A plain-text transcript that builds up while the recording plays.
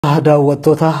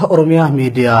daawwattoota Oromiyaa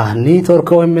miidiyaa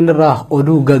Network OMN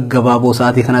oduu gaggabaaboo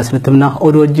sa'aatii kana isinitti himna.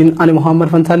 Oduu wajjin ani mohammed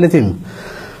fantaalleetiin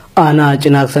ana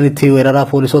cinaaqsanitti weeraraa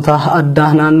poolisota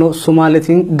addaa naannoo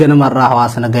Somaaliitiin ganamarraa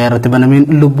hawaasa nagaa irratti banameen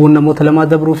lubbuun namoota lama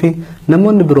dabruu fi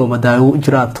namoonni biroo madaa'uu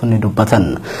jiraattonni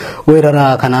dubbatan.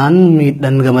 Weeraraa kanaan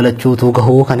miidhaan gamalachuutu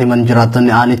gahuu kan himan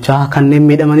jiraattonni aanichaa kanneen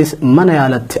miidhamanis mana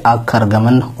yaalatti akka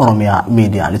argaman Oromiyaa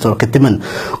miidiyaa Networkitti himan.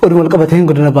 Oduu walqabateen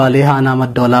godina Baalee aanaa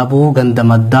madda walaabuu ganda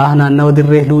maddaa naannawaa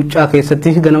dirree luuccaa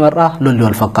keessatti ganamarraa lolli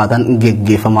wal fakkaatan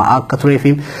geggeeffamaa akka turee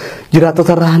fi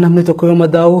jiraattotarraa namni tokko yoo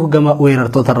madaa'u gama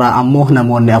weerartootarraa ammoo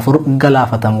namoonni 4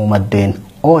 galaafatamuu maddeen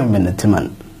OMN himan.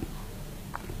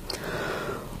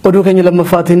 Oduu keenya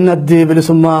lammaffaatiin addi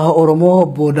bilisummaa Oromoo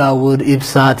obbo Daawud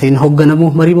Ibsaatiin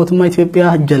hoogganamu marii mootummaa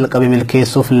Itoophiyaa jalqabe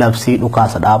milkeessuuf labsii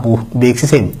dhukaasa dhaabuu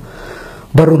beeksise.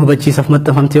 Barruun hubachiisaaf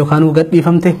maxxanfamte yookaan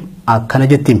gadhiifamte akkana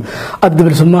jetti. Addi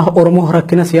bilisummaa Oromoo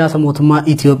rakkina siyaasa mootummaa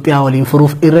Itoophiyaa waliin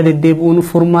furuuf irra deddeebi'uun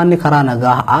furmaanni karaa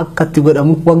nagaa akka itti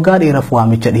godhamu waggaa dheeraaf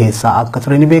waamicha dhiheessaa akka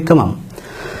ture ni beekama.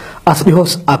 As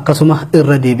dhihoos akkasuma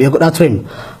irra deebi'ee godhaa ture.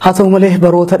 Haa ta'u malee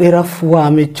baroota dheeraaf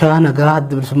waamicha nagaa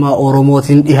addi bilisummaa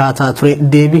Oromootiin dhihaataa ture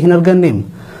deebii hin arganne.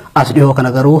 As dhihoo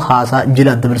kana garuu haasaa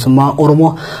jila adda bilisummaa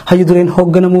Oromoo hayyu dureen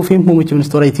hoogganamuu fi muummichi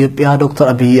ministeera Itoophiyaa Dr.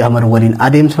 Abiy Ahmed waliin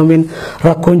adeemsifameen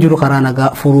rakkoon jiru karaa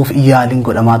nagaa furuuf yaaliin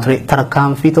godhamaa ture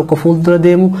tarkaanfii tokko fuuldura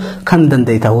deemu kan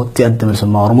danda'e ta'utti adda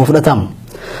bilisummaa Oromoo fudhatama.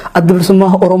 Adda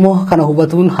bilisummaa Oromoo kana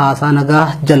hubatuun haasaa nagaa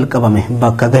jalqabame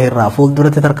bakka gaheerraa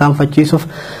fuulduratti tarkaanfachiisuuf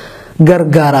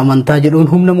gargaara amantaa jedhuun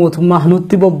humna mootummaa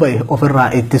nutti bobba'e ofirraa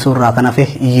ittisuurraa kan hafe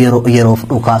yeroof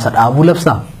dhukaasa dhaabuu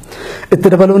labsa. Itti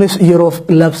dabaluunis yeroof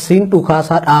labsiin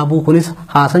dhukaasaa dhaabuu kunis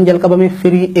haasaan jalqabame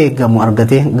firii eegamu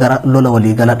argatee gara lola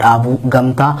waliigala dhaabuu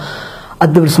gamtaa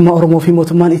adda bilisummaa Oromoo fi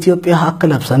mootummaan Itoophiyaa akka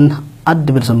labsan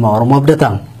adda bilisummaa Oromoo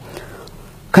abdata.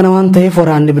 Kana waan ta'eef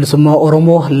waraanni bilisummaa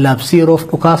Oromoo labsii yeroof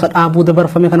dhukaasa dhaabuu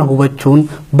dabarfame kana hubachuun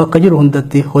bakka jiru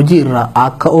hundatti hojii irra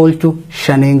akka oolchu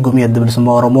shaneen gumii adda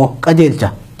bilisummaa Oromoo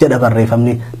qajeelcha jedha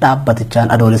barreeffamni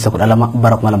dhaabbatichaan adoolessa 12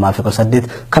 bara 2018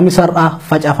 kamisaarraa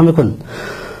facaafame kun.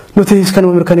 Nutis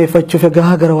kanuma mirkaneeffachuuf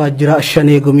egaa gara waajjira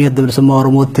shanee gumii adda bilisummaa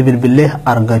Oromootti bilbilee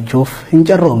argachuuf hin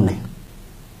carroomne.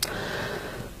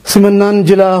 Simannaan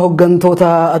jila hooggantoota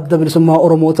adda bilisummaa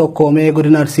Oromoo tokkoomee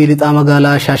godina Arsii lixaa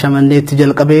magaalaa Shaashamanneetti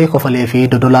jalqabee Kofalee fi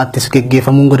Dodolaattis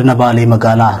geggeeffamuun godina Baalee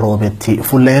magaalaa Roobeetti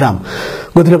fulleera.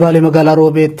 Godina Baalee magaalaa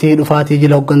Roobeetti dhufaatii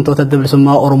jila hooggantoota adda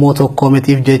bilisummaa Oromoo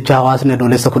tokkoomeetiif jecha hawaasni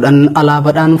adoolessa 10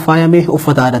 alaabaadhaan faayamee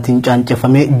uffata aadaatiin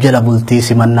caanceffamee jala bultii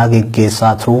simannaa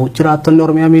geggeessaa turuu jiraattonni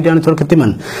Oromiyaa miidiyaa Networkitti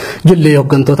himan. Jilli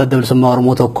hooggantoota adda bilisummaa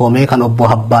Oromoo tokkoomee kan obbo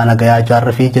Abbaa Nagayaa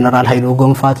Jaarraa fi Jeneraal Haayiluu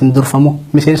Gonfaatiin durfamu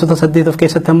miseensota 8 of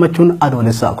keessatti hammachuun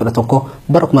adoolessa 11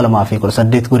 bara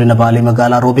 2018 godina Baalee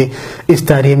magaalaa Roobee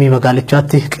istaadiyeemii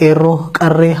magaalichaatti qeerroo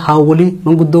qarree haawolii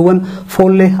manguddoowwan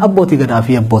foollee abbootii gadaa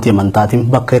fi abbootii amantaatiin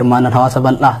bakka hirmaannaan hawaasa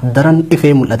bal'aa daran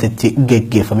ifee mul'atetti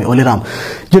geggeeffame oliira.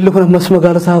 Jilli kun ammas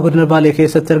magaalota godina Baalee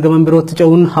keessatti argaman birootti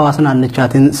ce'uun hawaasa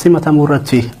naannichaatiin simatamuu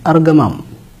irratti argama.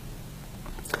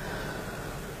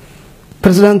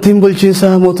 Pirezidaantiin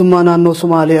bulchiinsa mootummaa naannoo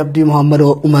Somaalee Abdii Mohammed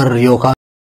Umar yookaan